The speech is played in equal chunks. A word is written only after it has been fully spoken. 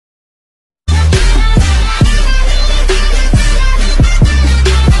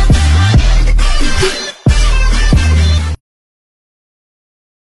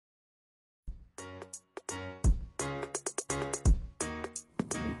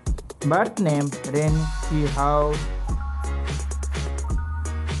Birth name Ren Shi Hao.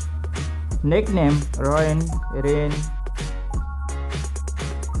 Nickname Ren.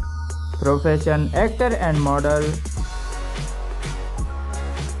 Profession actor and model.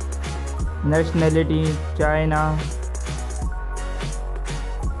 Nationality China.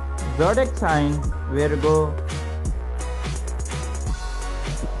 Zodiac sign Virgo.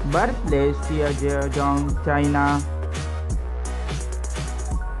 Birthplace Zhejiang, China.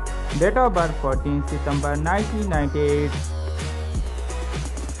 Date of birth 14 September 1998.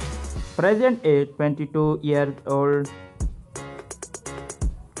 Present age 22 years old.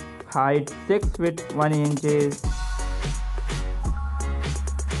 Height 6 feet 1 inches.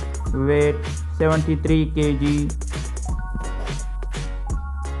 Weight 73 kg.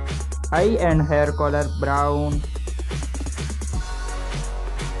 Eye and hair color brown.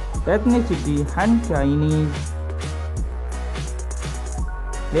 Ethnicity Han Chinese.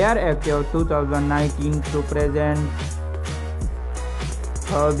 They are active 2019 to present.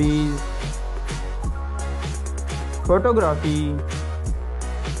 Hobbies: photography,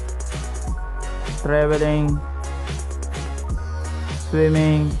 traveling,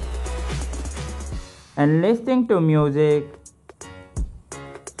 swimming, and listening to music.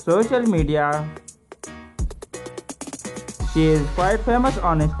 Social media: she is quite famous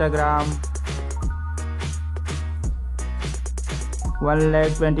on Instagram.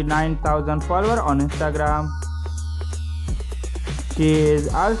 129,000 followers on Instagram. She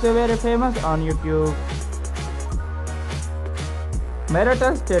is also very famous on YouTube.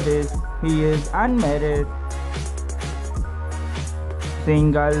 Marital status: he is unmarried.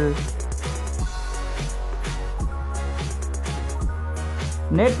 Single.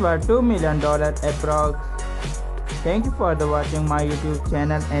 Net worth $2 million approx. Thank you for watching my YouTube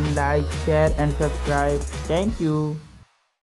channel and like, share and subscribe. Thank you.